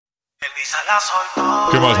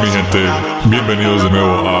¿Qué más, mi gente? Bienvenidos de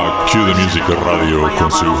nuevo a Q The Music Radio con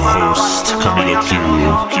su host Camilo Q.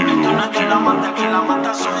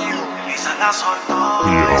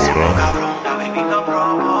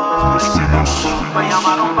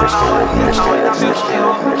 Y ahora nos fuimos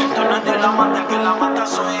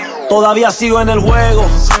Todavía sigo en el juego,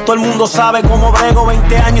 todo el mundo sabe cómo brego.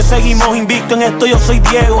 20 años seguimos invicto en esto, yo soy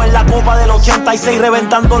Diego. En la copa del 86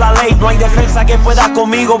 reventando la ley. No hay defensa que pueda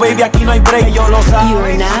conmigo, baby, aquí no hay break. Yo lo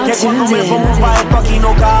saben, que cuando me pongo pa' esto aquí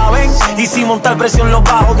no caben. Y sin montar presión los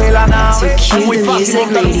bajos de la nave. Es muy fácil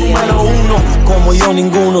montar un número uno, como yo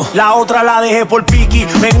ninguno. La otra la dejé por Piki,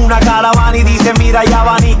 ven una caravana y dice mira ya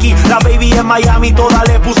va Nicky. La baby en Miami, toda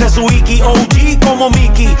le puse su Iki. OG como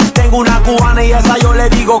Mickey, tengo una cubana y esa yo le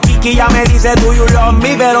digo Kiki. Ya me dice do you love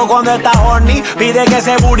me, pero cuando está horny pide que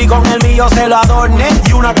ese booty con el mío se lo adorne.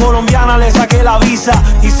 Y una colombiana le saqué la visa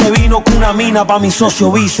y se vino con una mina pa' mi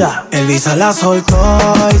socio Visa. El Visa la soltó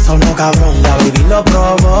y sonó cabrón. La baby lo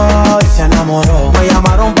probó y se enamoró. Me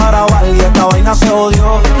llamaron para bailar y esta vaina se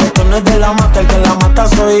odió. Esto no es de la mata, el que la mata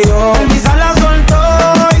soy yo. El Visa la soltó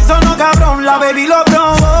y sonó cabrón. La baby lo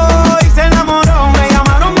probó y se enamoró. Me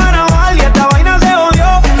llamaron para bailar y esta vaina se odió.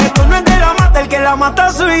 Esto no es de la mata, el que la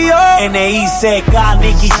mata soy yo. N.E.C.K.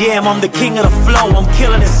 Nicky Jam, I'm the king of the flow, I'm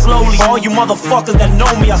killing it slowly. For all you motherfuckers that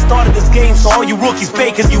know me, I started this game, so all you rookies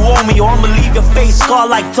pay cause you owe me, or I'ma leave your face scarred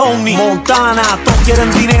like Tony Montana. Todos quieren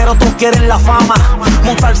dinero, todos quieren la fama,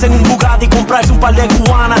 montarse en un Bugatti y comprarse un par de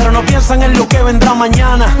cubanas, pero no piensan en lo que vendrá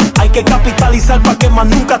mañana. Hay que capitalizar pa' que más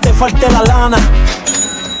nunca te falte la lana.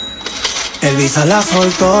 El Visa la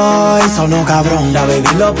soltó y sonó cabrón. La baby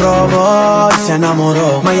lo probó y se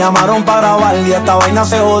enamoró. Me llamaron para grabar y esta vaina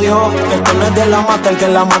se jodió. Esto no es de la mata, el que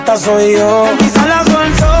la mata soy yo. El Visa la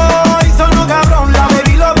soltó y sonó cabrón. La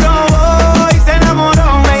baby lo probó y se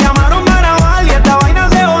enamoró. Me llamaron para grabar y esta vaina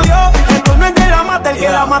se jodió. Esto no es de la mata, el que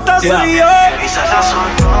la mata soy yo. El Visa la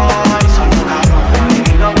soltó y sonó cabrón. La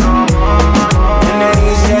baby lo probó.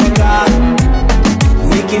 N.E.C.K.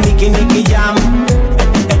 Nicky Jam.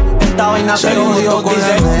 Salimos con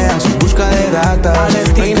las neas en busca de gatas. No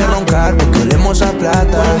hay que roncar porque olemos a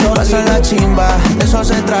plata. Pasa la chimba, de eso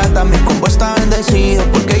se trata. Mi combo está bendecido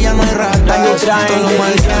porque ya no hay ratas. Todos los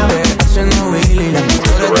maleantes haciendo Billy. Las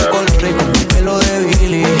mujeres de color y con el pelo de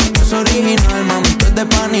Billy. No es original, mami, esto es de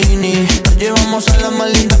Panini. Nos llevamos a las más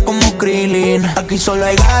lindas como Krillin. Aquí solo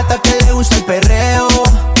hay gatas que le gusta el perreo.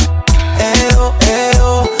 Eo,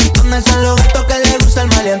 eo. ¿Dónde están los gatos que le gusta el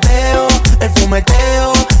maleanteo? El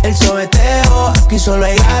fumeteo, el sobeteo. Aquí solo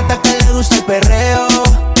hay gatas que le gusta el perreo.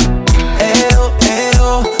 Eo,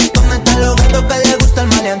 eo. ¿Dónde están los gatos que le gusta el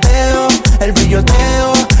maleanteo? El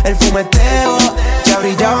brilloteo, el fumeteo. Ya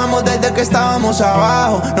brillábamos desde que estábamos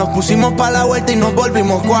abajo. Nos pusimos pa' la vuelta y nos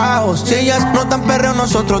volvimos cuajos. Si ellas no tan perreo,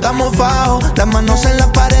 nosotros damos fajo. Las manos en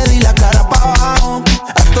la pared y la cara pa' abajo.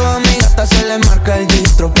 A toda mi gata se le marca el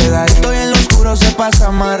distro. Pegadito y en lo oscuro se pasa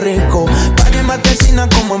más rico. Pan en marquesina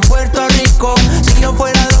como en Puerto Rico. Si yo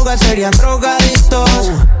fuera droga serían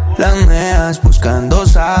drogadictos. Las neas buscando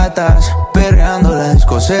satas, perreando la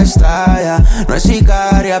disco se estalla. No es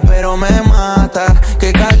sicaria pero me mata.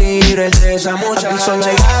 ¿Qué calibre es esa muchacha? Aquí solo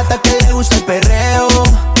hay gata que le gusta el perreo.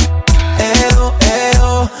 Eo,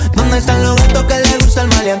 eo. ¿Dónde están los gatos que le gusta el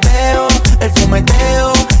maleanteo? El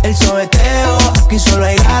fumeteo, el sobeteo. Aquí solo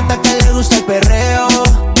hay gata que le gusta el perreo.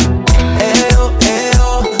 Eo,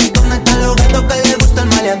 eo. ¿Dónde están los gatos que le gusta el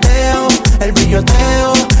maleanteo? El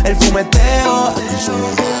brilloteo, el fumeteo. Aquí solo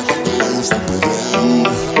hay gata que le gusta el perreo.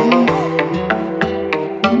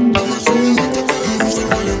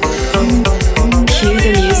 Q The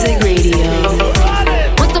Music Radio.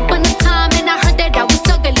 Once upon a time and I heard that I was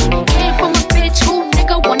ugly. Came from a bitch who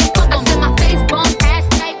nigga wanna fuck. I said my face bomb, ass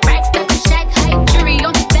tight, racks stuck on shack height, jury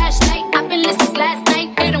on the flashlight. I've been listening last night,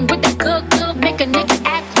 hit 'em with that good, make a nigga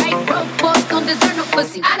act right. Broke boys don't deserve no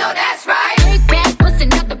pussy. I know that's right. Big bad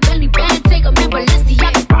bustin' out the belly band, take a man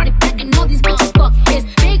Balenciaga, brought it back and all these bitches fuck this.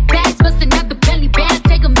 Big bags bustin' out the belly band,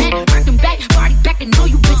 take a man, bring them back, party back and all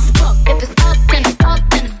you bitches fuck. If it's up, then it's up,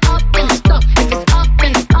 then it's up, then it's stuck. If it's up,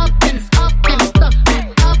 then it's up, then it's up, then it's stuck.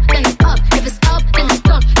 Up, then it's up. If it's up, then it's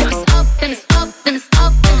stuck. If it's up, then it's up, then it's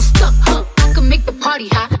up, then it's stuck. Huh? I can make the party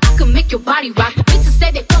hot. I can make your body rock. Bitches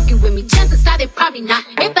say they fucking with me. Chances are they probably not.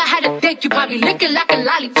 If I had a dick, you probably lick it like a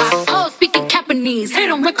lollipop. Oh, speaking Japanese, hit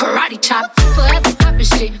 'em with karate chops. Forever poppin'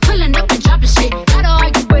 shit, pulling up and dropping shit. Gotta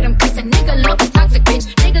argue with 'em 'cause a nigga love a toxic bitch.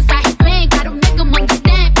 Niggas out here playing, gotta make 'em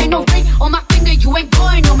understand. Ain't no ring on my finger, you ain't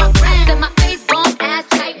going on my brand. Set my face bomb, ass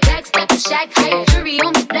tight, black stuff, shack height, jury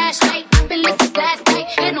on the flashlight. I've been listening last night,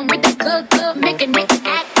 hit 'em with that good, make a nigga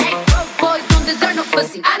act right. Broke boys don't deserve no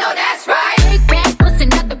pussy. I know that's right. Big bad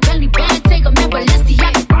bustin' out the belly band.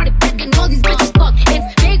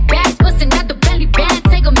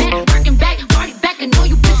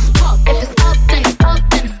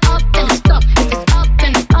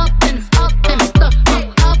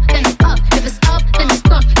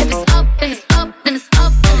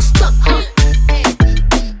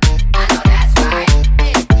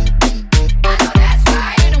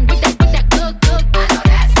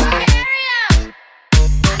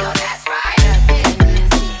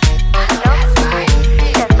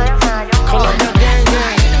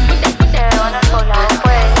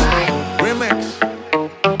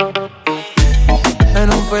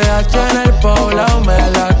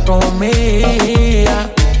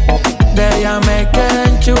 ella me quedé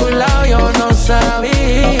enchulado, yo no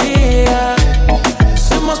sabía.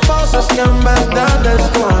 Hicimos cosas que en verdad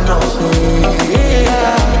desconocía.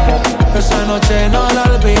 Esa noche no la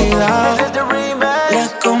olvidaba. Le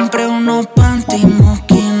compré unos panty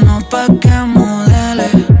mosquinos pa' que modele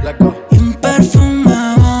y un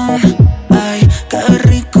perfume bon. Ay, qué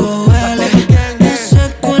rico huele.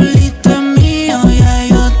 Ese culito es mío, ya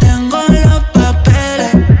yo tengo los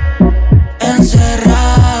papeles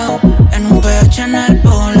encerrado en un PH en el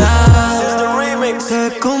poblado.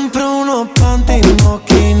 Te compré unos panty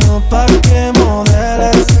mosquinos pa' que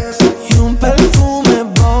modeles y un perfume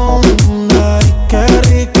bon. Ay, qué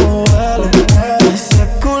rico huele. Ese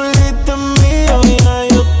culito es mío, ya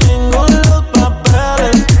yo tengo los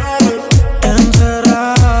papeles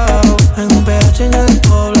encerrado en un PH en el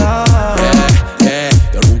poblado.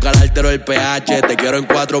 Yo nunca le altero el pH. Te quiero en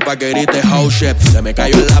 4 pa' que grites oh shit. Se me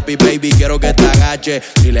cayó el lápiz, baby, quiero que te agache.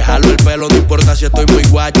 Si le jalo el pelo, no importa si estoy muy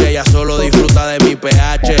guache. Ella solo disfruta de mi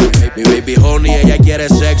pH. Mi baby honey, ella quiere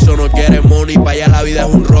sexo, no quiere money. Pa' allá la vida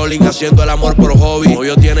es un rolling, haciendo el amor por hobby.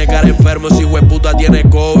 Novio tiene cara enfermo, si hueputa tiene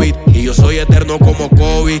COVID. Y yo soy eterno como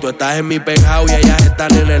Kobe. Tú estás en mi penthouse y ellas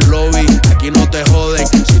están en el lobby. Aquí no te joden,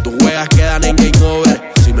 si tú juegas quedan en game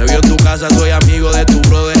over. Si me vio en tu casa, soy amigo de tu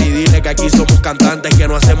brother. Y dile que aquí somos cantantes, que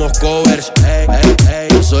no hacemos covers.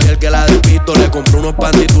 Yo soy el que la despisto. Le compré unos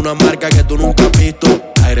panties, una marca que tú nunca has visto.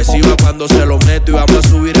 Agresiva cuando se lo meto. Y vamos a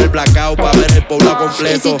subir el blackout pa' ver el poblado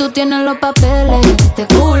completo. Y si tú tienes los papeles de este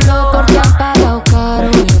culo, porque has pagado caro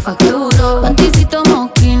y yo facturo. Panticito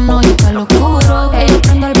mosquino y pa' lo oscuro, que yo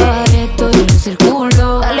prendo el bareto y lo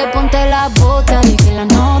circulo. Dale, ponte la bota, dije la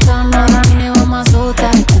nota. No domine, vamos a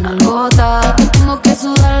soltar esta nalgota. Que tengo que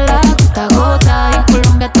sudarla gota a gota. En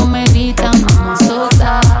Colombia tú me gritas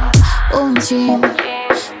mamazota. Un chin,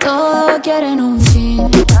 todos quieren un chin.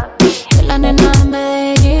 Que la nena en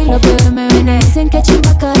Medellín, los bebés me ven y dicen que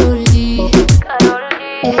chimba Karol G.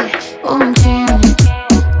 Un chin,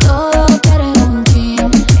 todos quieren un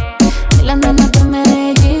chin. Que la nena de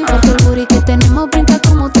Medellín, porque el booty que tenemos brinca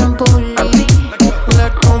como trampolín.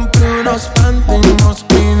 Le compré unos panties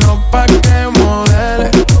mosquinos pa' que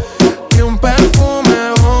modele y un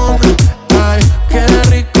perfume bon. Ay, qué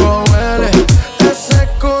rico huele. Ese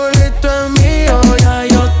culito es mío, ya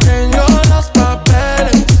yo tengo los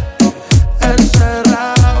papeles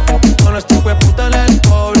encerrado con este hueputa en el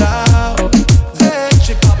poblado.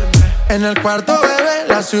 En el cuarto, bebé,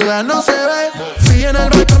 la ciudad no se ve. Fui en el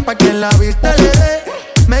balcón pa' que la vista le dé.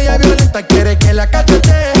 Media violenta quiere que la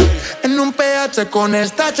cachete en un PH con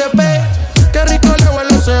esta HP. Qué rico le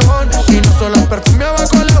huele ese bon. Y no solo el perfume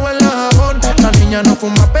abajo le huele a jabón. La niña no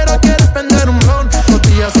fuma pero quiere prender un blon. Los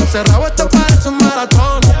días encerrados, esto parece un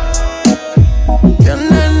maratón.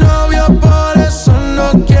 Tiene novio, por eso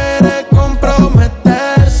no quiere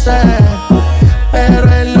comprometerse.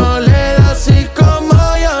 Pero él no le da así como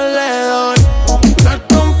yo le doy. Le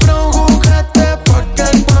compro un juguete porque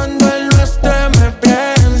cuando él no esté me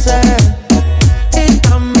piense. Y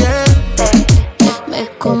también me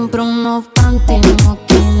compro unos panties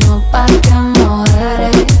mosquinos pa' que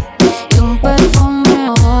modele y un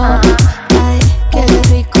perfume bon. Ay, qué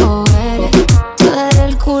rico huele. Tú eres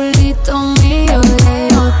el culito mío, ya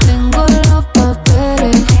yo tengo los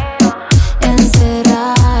papeles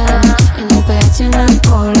encerrados en un PH en el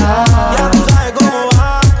poblado. Ya tú sabes cómo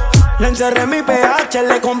va. Le encerré mi PH,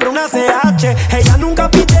 le compré una CH. Ella nunca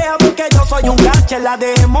pitea porque yo soy un gache. La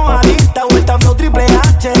dejemos adicta, vuelta flow triple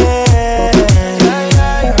H.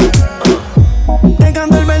 Te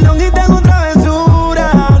canto el perdón y tengo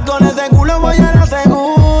travesura. Con ese culo voy a la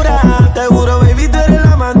segura. Te juro, baby, tú eres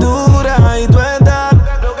la madura. Y tú estás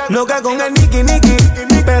loca con el Nicky Nicky.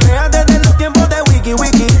 Perrea desde los tiempos de Wiki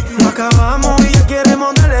Wiki. No acabamos y ya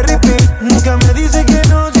queremos darle repeat. Nunca me dice que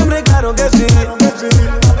no, siempre claro que sí.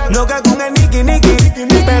 Loca con el Nicky Nicky.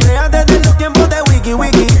 Perrea desde los tiempos de Wiki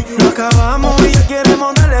Wiki. No acabamos y ya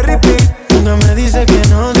queremos darle repeat. Nunca me dice que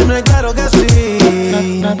no, siempre claro que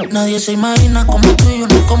sí. Nadie se imagina como tú y yo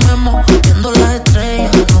nos comemos. Viendo las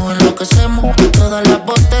estrellas, nos enloquecemos. Todas las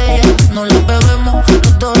botellas, no las bebemos.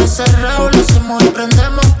 Los dos encerrados, lo hacemos y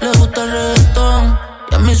prendemos. Le gusta el reggaetón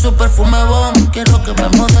y a mí su perfume bon. Quiero que me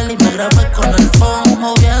modele y me grabe con el phone.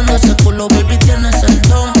 Moviendo ese culo, baby, tienes el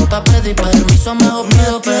don. Pa' pedir permiso, mejor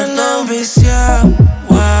pido perdón. Viciado,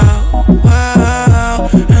 wow, wow.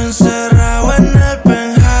 Encerrado en el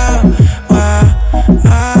penthouse, wow,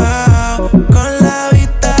 wow. Con la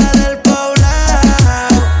vista del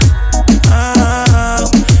poblado,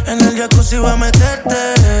 wow. En el jacuzzi voy a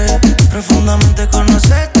meterte, profundamente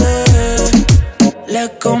conocerte.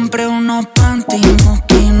 Le compré unos panties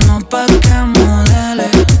mosquinos pa' que modele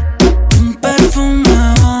un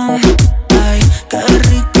perfume bon.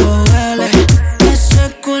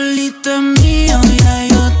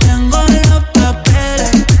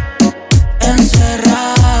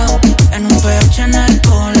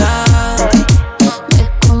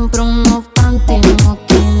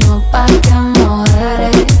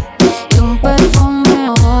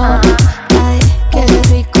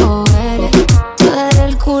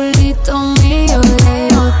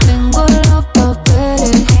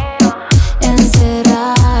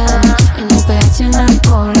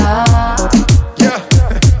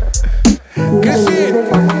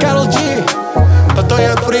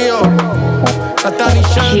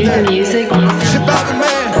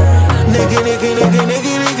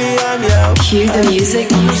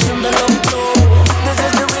 music.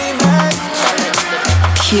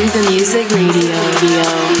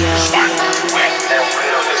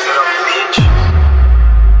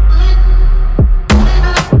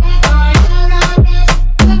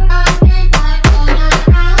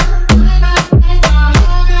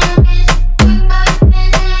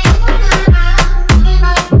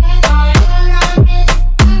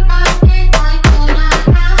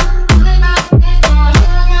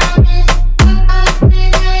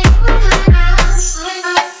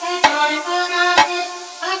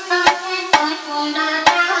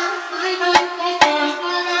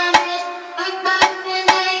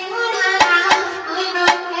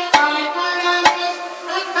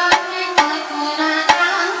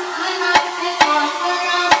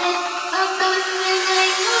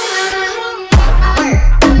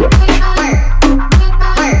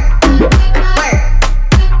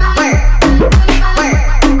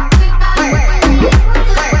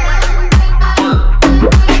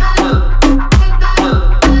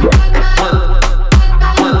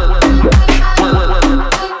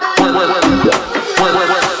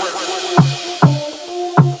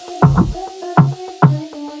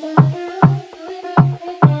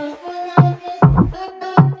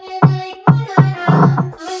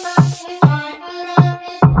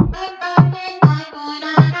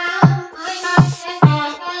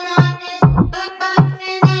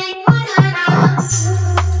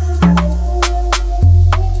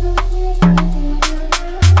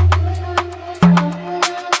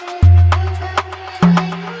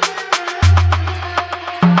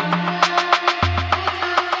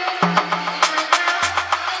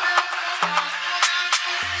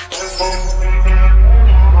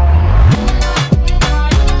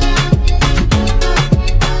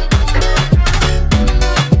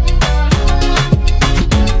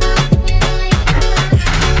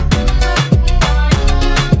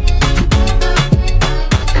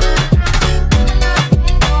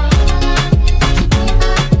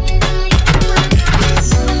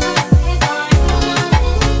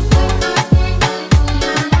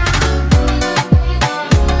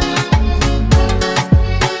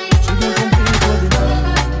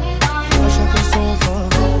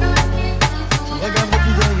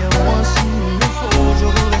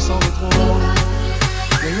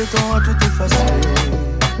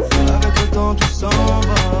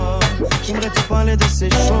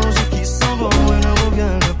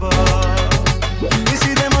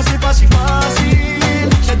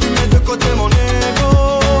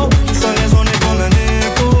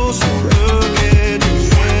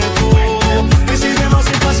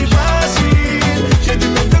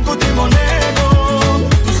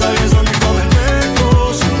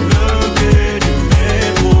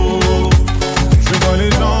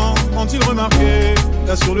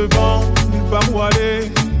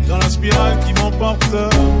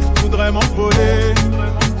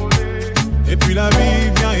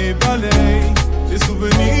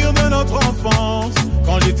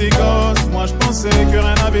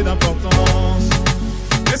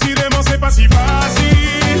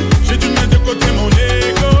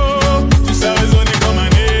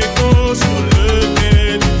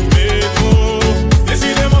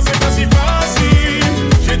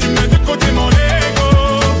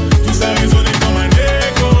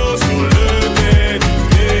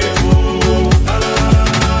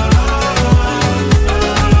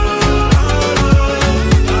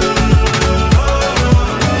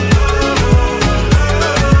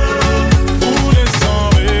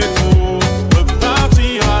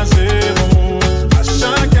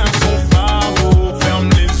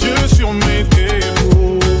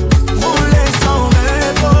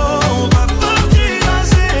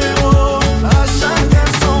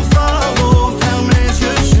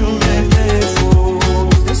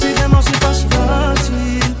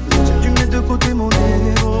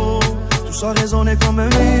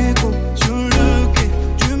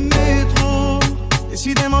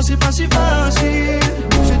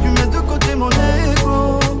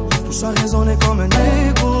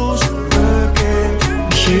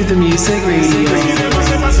 Cue the music radio.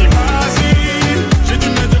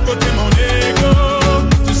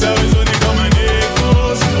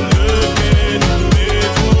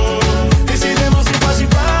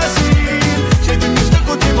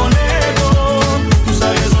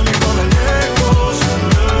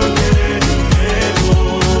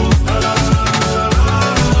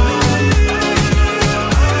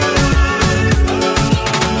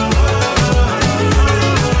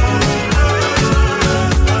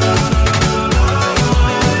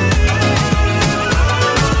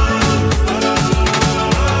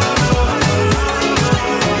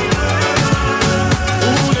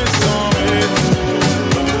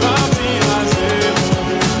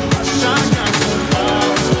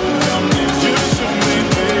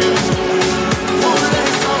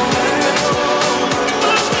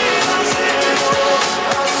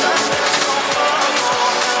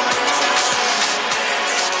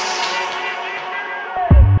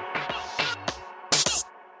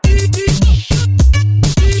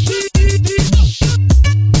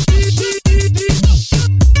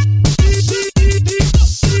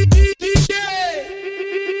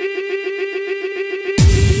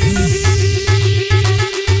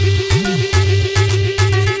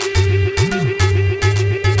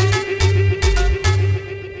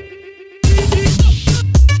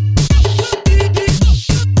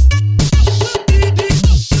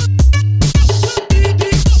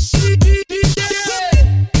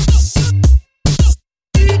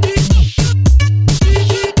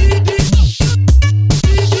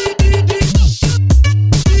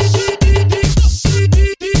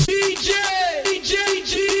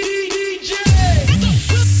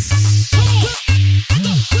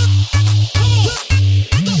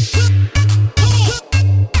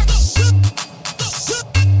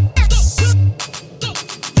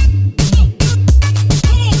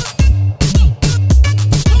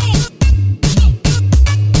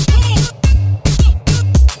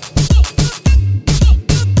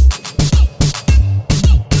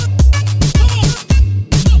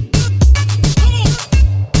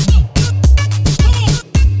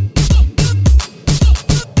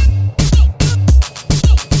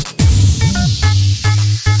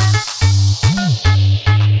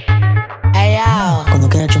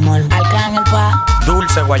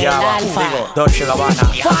 Guayaba, digo, Dolce Gabbana,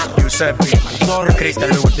 Giuseppe,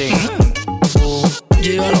 Cristal Louboutin.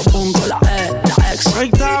 Yo lo pongo la ex.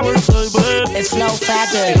 It's Flow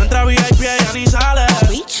Factor. Si no entra VIP ella ni sale.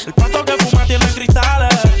 El pato que fuma tiene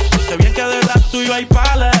cristales. Qué bien que detrás tuyo hay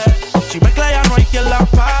pales. Si mezcla ya no hay quien la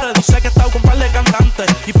pare. Dice que está con par de cantantes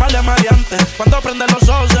y par de maleantes. Cuando prende los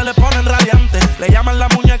ojos se le ponen radiantes. Le llaman la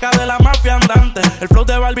muñeca de la mafia andante. El flow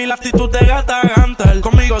de Barbie, la actitud de gata Gantel.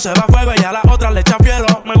 Conmigo se va fuego y a las otras le echa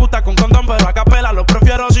fiero. Me gusta con condón pero a capela los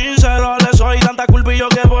prefiero sincero. Le soy tanta culpa y yo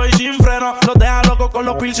que voy sin freno. Los deja locos con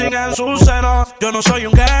los piercing en sus senos. Yo no soy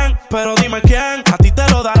un gang, pero dime quién. A ti te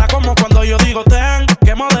lo dará como cuando yo digo ten.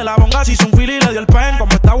 Que modela bonga si hizo un fili y le dio el pen.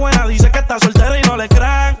 Como está buena dice que está soltera y no le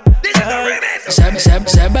creen.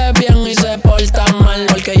 Se ve bien y se porta mal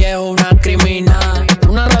porque ella es una criminal.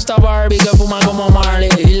 Una rasta Barbie que fuma como Marley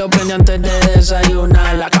y lo prende antes de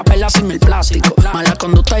desayunar. La capela sin el plástico. Mala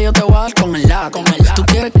conducta yo te voy a dar con el látigo. Tú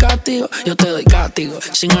quieres castigo, yo te doy castigo.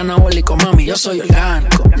 Sin anabólico, mami, yo soy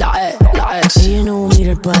orgánico. La ex. Ella no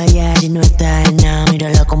mira para allá y no está en nada.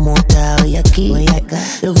 Mírala como está, voy aquí, voy acá.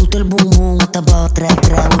 Le gusta el boom boom, hasta pa' atrás,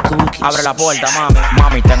 wiki. Abre la puerta, mami.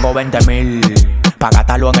 Mami, tengo 20,000 pa'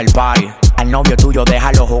 gastarlo en el party. Al novio tuyo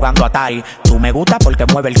déjalo jugando Atari. Tú me gusta porque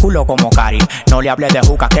mueve el culo como Cari. No le hables de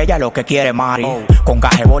juca que ella lo que quiere Mari. Con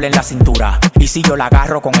cajebol en la cintura. Y si yo la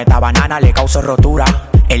agarro con esta banana le causo rotura.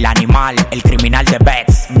 El animal, el criminal de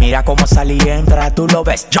Betts. Mira cómo salí y entra, tú lo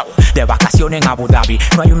ves. Yo, de vacaciones en Abu Dhabi.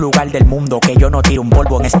 No hay un lugar del mundo que yo no tire un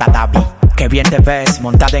polvo en esta tabi. Qué bien te ves,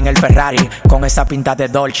 montada en el Ferrari. Con esa pinta de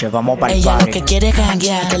Dolce, vamos para el party. Ella lo que quiere es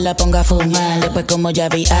janguear, que la ponga a fumar. Después como ya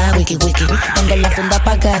vi a wiki. Tengo la funda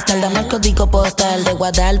pa' gastar, dame el código postal de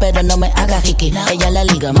Guadal, pero no me haga jiki. Ella la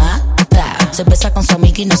liga mata, se besa con su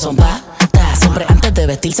amiga y no son patas. Siempre antes de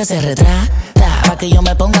vestirse se retrata. Pa' que yo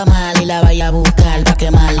me ponga mal y la vaya a buscar pa'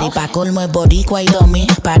 quemar. Y pa' colmo es boricua y domi,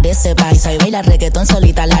 parece paisa. Y baila reggaetón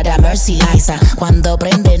solita, la de Mercy Liza. Cuando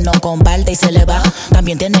prende no comparte y se le va.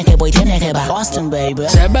 También tiene que voy, tiene que va. Boston, baby.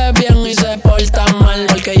 Se ve bien y se porta mal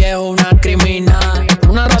porque ella es una criminal.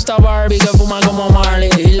 Una rasta Barbie que fuma como Marley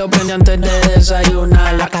y lo prende antes de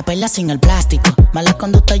desayunar. La capela sin el plástico. Mala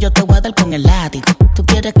conducta yo te voy a dar con el látigo. Tú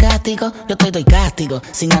quieres castigo, yo te doy castigo.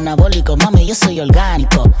 Sin anabólico, mami, yo soy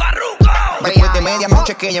orgánico. Después de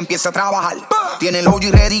medianoche que ella empieza a trabajar. Tiene el OG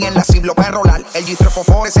ready en la ciblo para enrolar. El G3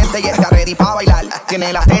 fosforescente y está ready para bailar.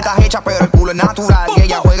 Tiene las tetas hechas pero el culo es natural. Y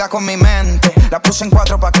ella juega con mi mente. La puse en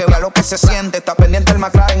 4 pa' que vea lo que se siente. Está pendiente el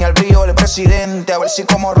McLaren y el brillo del presidente. A ver si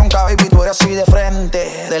como ronca, baby, tú eres así de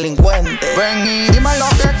frente. Delincuente. Ven y dime lo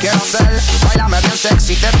que quiero hacer. Báilame bien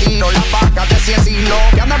sexy, te tiro las vacas de 100 y lo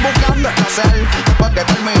que andas buscando es hacer. Después que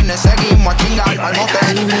termine seguimos a chingar al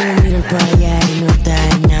motel. Ella no mira para allá y no está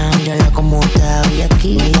en nada. Mírala como está, voy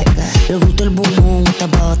aquí, voy acá. Le gusta el boom boom, hasta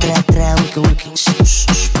pa' atrás, wiki.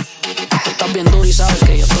 Tú estás bien duro y sabes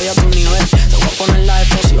que yo estoy a tu nivel. Te voy a poner la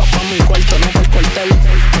explosiva pa' mi cuarto, no por cuartel.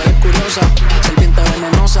 Tú eres curiosa, serpiente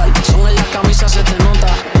venenosa. El son en la camisa se te nota.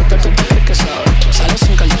 Porque tú te crees que sabes. Sales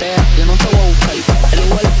sin cartera, yo no te voy a buscar. El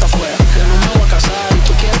lugar está afuera, yo no me voy a casar. Y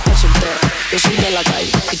tú quieres estar soltera. Yo soy de la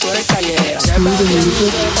calle y tú eres callejera. Se ve bien,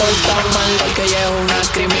 está mal porque ella es una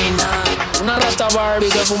criminal. Una rasta Barbie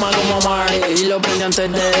que fuma como Marley y lo prende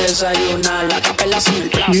antes de desayunar. La capela sin el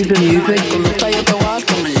plástico. Cuando está yo te voy a dar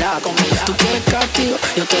con el látigo. Tú quieres castigo,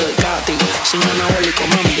 yo te doy castigo. Sin anabólico,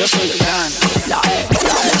 mami, yo soy orgánico. La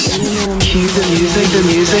Cue the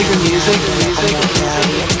music.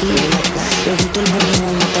 Le gusta el boom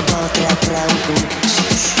boom, hasta pa' atrás, wiki.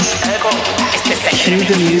 Cue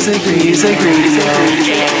the music radio.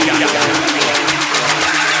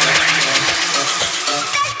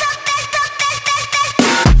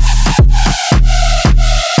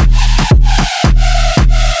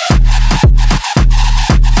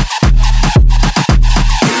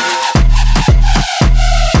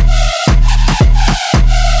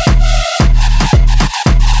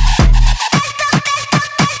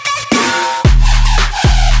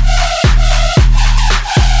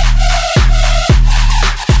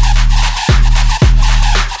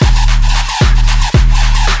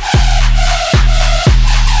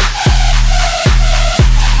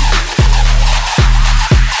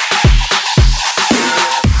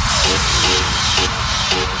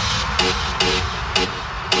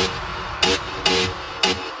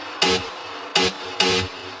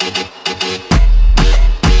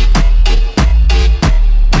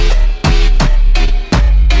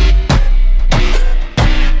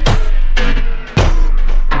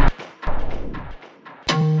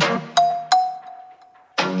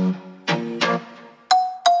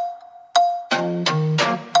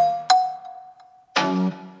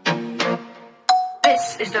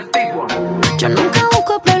 Yo nunca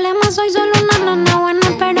busco problemas, soy solo una nana buena,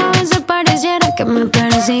 pero a veces pareciera que me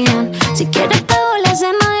persigan. Si quieres te hago la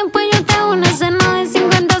cena, después yo te hago una cena de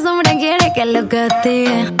 50 sombras, quiere que lo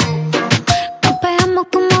castigue. Nos pegamos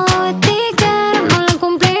como dos stickers, no lo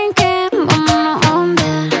compliques, vámonos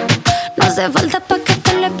donde. No hace falta pa' que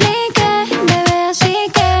te lo explique, bebé, así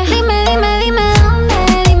que dime, dime, dime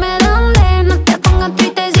dónde, dime dónde. No te pongas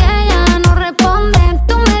triste si ella no responde.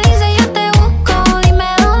 Tú me dices yo te busco, dime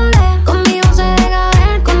dónde. Conmigo se deja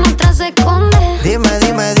ver, con otra se esconde. Dime,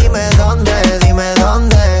 dime, dime dónde, dime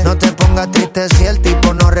dónde. No te pongas triste si el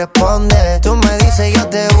tipo no responde. Tú me dices yo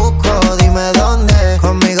te busco, dime dónde.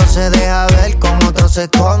 Conmigo se deja ver, con otro se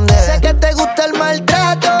esconde. Sé que te gusta el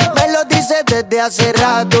maltrato, me lo dices desde hace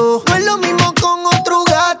rato. No es lo mismo con otro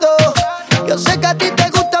gato. Yo sé que a ti te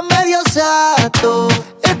gusta medio sato.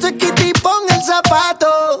 Esto es Kitty, pon el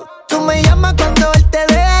zapato. Tú me llamas cuando él te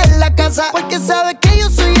deja en la casa, porque sabes que yo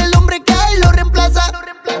soy el hombre que a él lo reemplaza.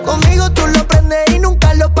 Conmigo tú lo prendes y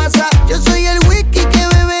nunca lo pasas. Yo soy el whisky que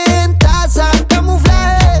bebe en taza.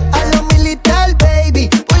 Camuflaje a lo militar, baby.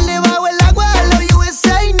 Por debajo el agua a lo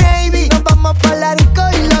USA Navy. Nos vamos pa' la disco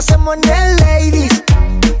y lo hacemos en el Ladies.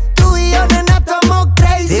 Tú y yo, nena, estamos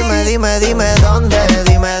crazy. Dime, dime, dime dónde,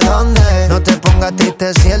 dime dónde. No te pongas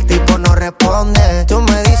triste si el tipo no responde. Tú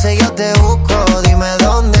me dices yo te busco, dime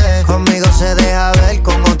dónde. Conmigo se deja ver,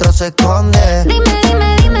 con otro se esconde. Dime,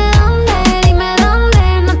 dime, dime dónde, dime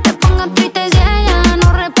dónde. No te pongas triste si ella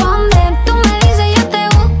no responde. Tú me dices yo te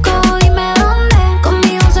busco, dime dónde.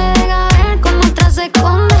 Conmigo se deja ver, con otra se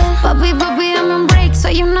esconde. Papi, papi, dame un break,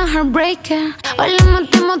 soy una heartbreaker. Hoy le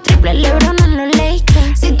metemos triple LeBron en los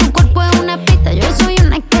Lakers. Si tu cuerpo es una pista, yo soy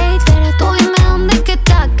una skater. Tú dime dónde es que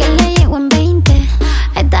está, que le llego en 20.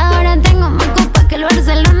 A esta hora tengo más copas que el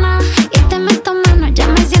Barcelona. Y te meto mano, ya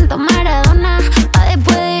me siento Maradona. Pa'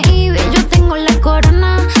 después de Ibe, yo tengo la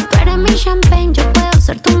corona. Tú eres mi champagne, yo puedo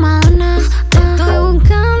ser tu Madonna. Te estoy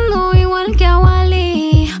buscando igual que a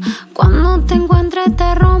Wally. Cuando te encuentres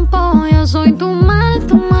te rompo. Yo soy tu mal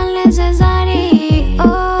necesario.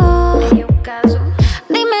 Oh.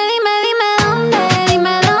 Dime, dime, dime dónde,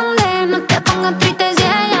 dime dónde. No te pongas triste si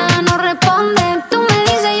ella no responde. Tú me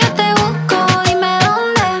dices yo te busco, dime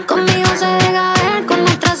dónde. Conmigo se deja ver, con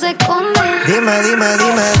otra se esconde. Dime, dime,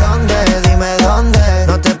 dime dónde, dime dónde.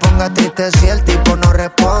 No te pongas triste si el tipo no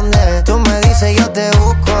responde. Tú me dices yo te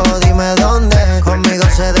busco, dime dónde. Conmigo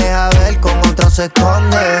se deja ver, con otro se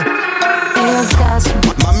esconde.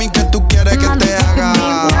 Mami, ¿qué tú quieres que te haga?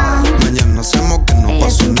 Mañana hacemos que no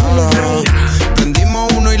pasó nada.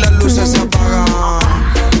 Prendimos uno y las luces se apagan.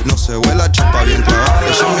 No se huele chapa bien clavada.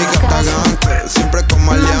 Ella es mi gata gante, siempre con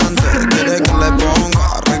maleante. Quiere que le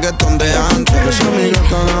ponga reggaetón de antes. Ella es mi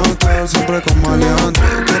gata gante, siempre con maleante.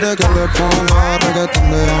 Quiere que le ponga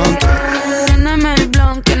reggaetón de antes. Préndeme el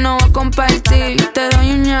blunt que no voy a compartir. Te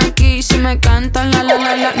doy un ñaqui si me cantan la.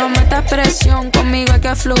 No metas presión, conmigo hay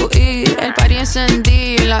que fluir. El party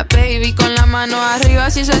encendido, la baby con la mano arriba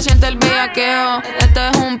si se siente el bellaqueo. Esto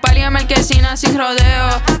es un party en marquesina sin rodeo.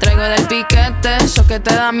 Traigo del piquete, eso que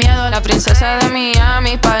te da miedo. La princesa de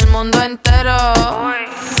Miami pa' el mundo entero.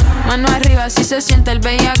 Mano arriba si se siente el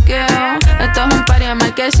bellaqueo. Esto es un party en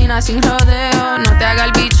marquesina sin rodeo. No te haga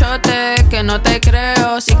el bichote, que no te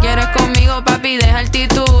creo. Si quieres conmigo, papi, deja el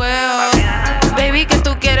titubeo. Baby, ¿qué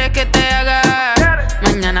tú quieres que te haga?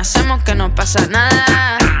 Mañana hacemos que no pasa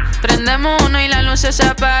nada. Prendemos uno y las luces se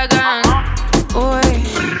apagan. Uy.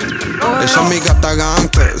 Ella es mi gata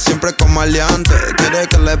gante, siempre con maleante. Quiere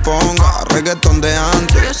que le ponga reggaetón de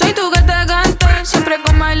antes. Yo soy tu gata gante, siempre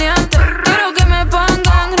con maleante. Quiero que me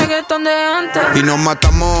pongan reggaetón de antes. Y nos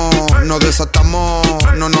matamos, nos desatamos,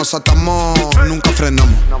 no nos atamos, nunca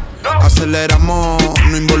frenamos. Aceleramos,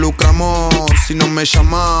 no involucramos. Si no me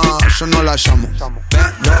llama, yo no la llamo.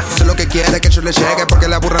 Yo sé lo que quiere, que yo le llegue, porque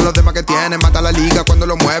le aburran los demás que tiene. Mata la liga cuando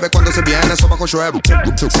lo mueve, cuando se viene, eso bajo llueve.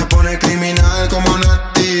 Se pone criminal como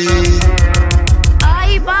Nati.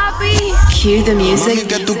 Ay, papi. Cue the music. Mami,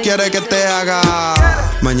 ¿qué tú quieres que te haga?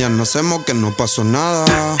 Mañana hacemos que no pasó nada.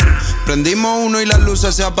 Prendimos uno y las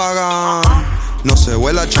luces se apagan. No se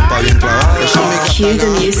huele chapa bien clavada. Ella es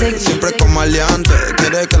mi gata, siempre con maleante.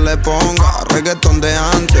 Quiere que le ponga reggaetón de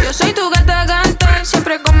antes. Yo soy tu gata gante,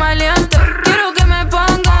 siempre con maleante. Quiero que me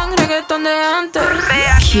pongan reggaetón de antes.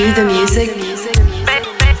 Cue the music.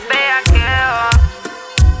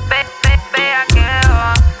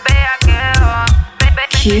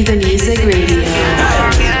 Cue the music radio.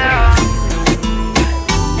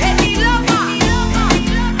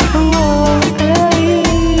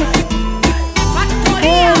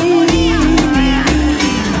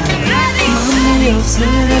 Sé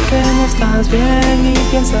que no estás bien y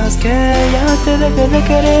piensas que ya te dejé de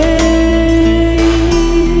querer.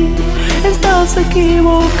 Estás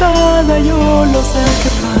equivocada, yo lo sé que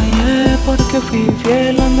fallé porque fui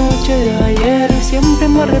fiel la noche de ayer y siempre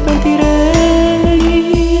me arrepentiré.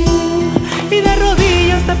 Y de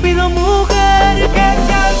rodillas te pido, mujer, que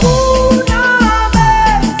si alguna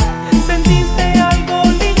vez sentiste algo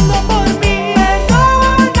lindo por mí,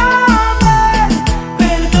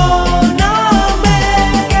 perdóname,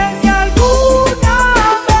 que si alguna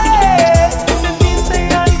vez sentiste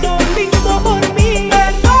algo lindo por mí,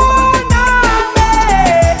 perdóname.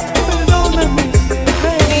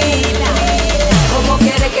 ¿Cómo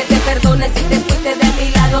quieres que te perdone si te fuiste de mi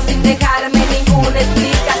lado sin dejarme ninguna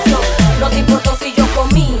explicación? No te importó si yo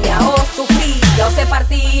comía o sufría o se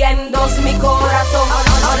partía en dos mi corazón.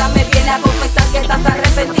 Ahora me viene a confesar que estás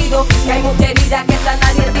arrepentido, que hay mucha herida que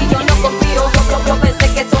sanar y en ti yo no confío. Yo pensé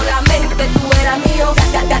que solamente tú eras mío,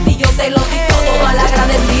 a ti yo te lo di todo mal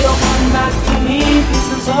agradecido. Come back to me, please,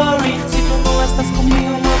 I'm sorry. Si tú no estás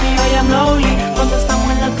conmigo, mami, I am lonely. Cuando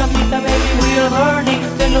estamos en la camita, baby, we are horny.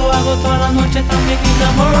 Te lo hago toda la noche, también in the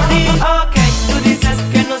morning. Ok, tú dices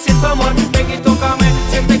que no siento amor, ven y tócame,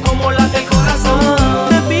 siente como late el corazón.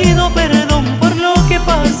 Te pido perdón por lo que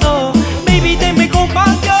pasó, baby, tenme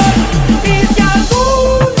compasión. Y si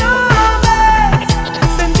alguna vez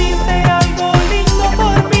sentiste algo lindo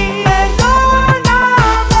por mí, perdóname.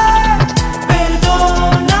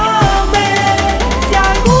 Si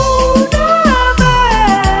alguna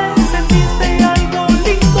vez sentiste algo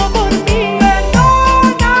lindo por mí,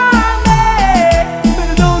 perdóname.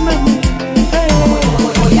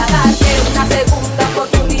 Voy a darte una segunda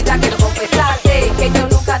oportunidad, quiero confesarte que yo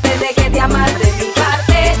nunca te dejé de amar de mi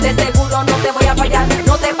parte. De seguro no te voy a fallar,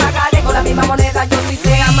 no te pagaré con la misma moneda, yo sí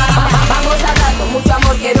sé amar. Vamos a dar con mucho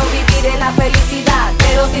amor, quiero vivir en la felicidad,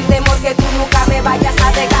 pero sin temor que tú nunca me vayas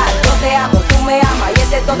a dejar. Yo te amo, tú me amas y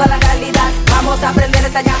esa es toda la realidad. Vamos a prender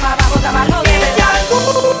esta llama, vamos a amarnos de Si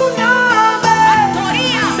alguna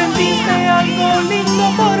vez sentiste algo lindo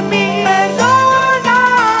por mí, perdóname.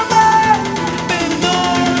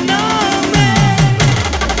 Una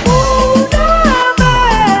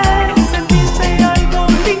vez sentiste algo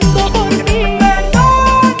lindo por mí,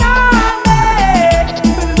 perdóname.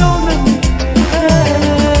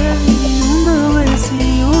 Una vez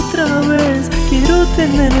y otra vez quiero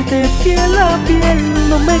tenerte piel a piel.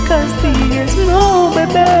 No me castigues, no,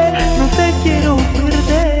 bebé, no te quiero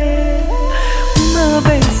perder. Una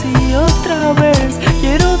vez y otra vez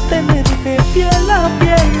quiero tenerte piel a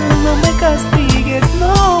piel. No me castigues,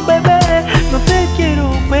 no, bebé, no te quiero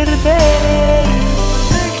perder.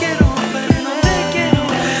 No te quiero perder, no te quiero,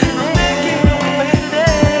 no te quiero perder.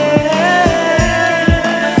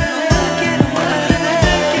 No te quiero perder,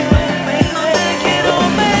 no te quiero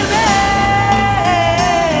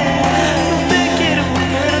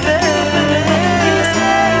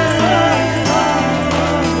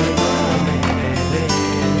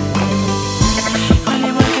al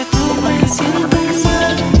igual que tú me siento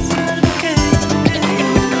mal, que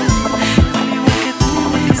al igual que tú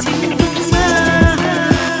me siento mal.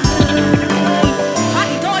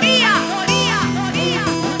 Factoría.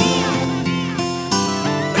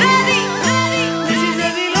 Ready. This is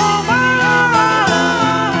Eddie Lover.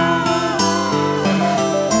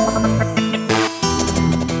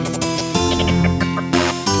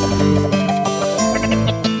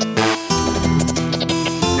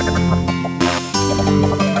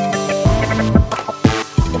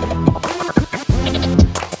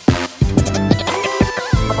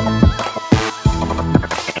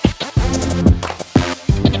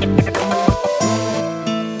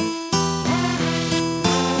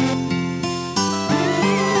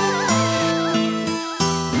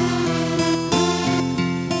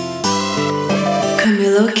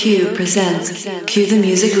 Camilo Q presents Q the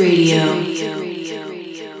Music Radio.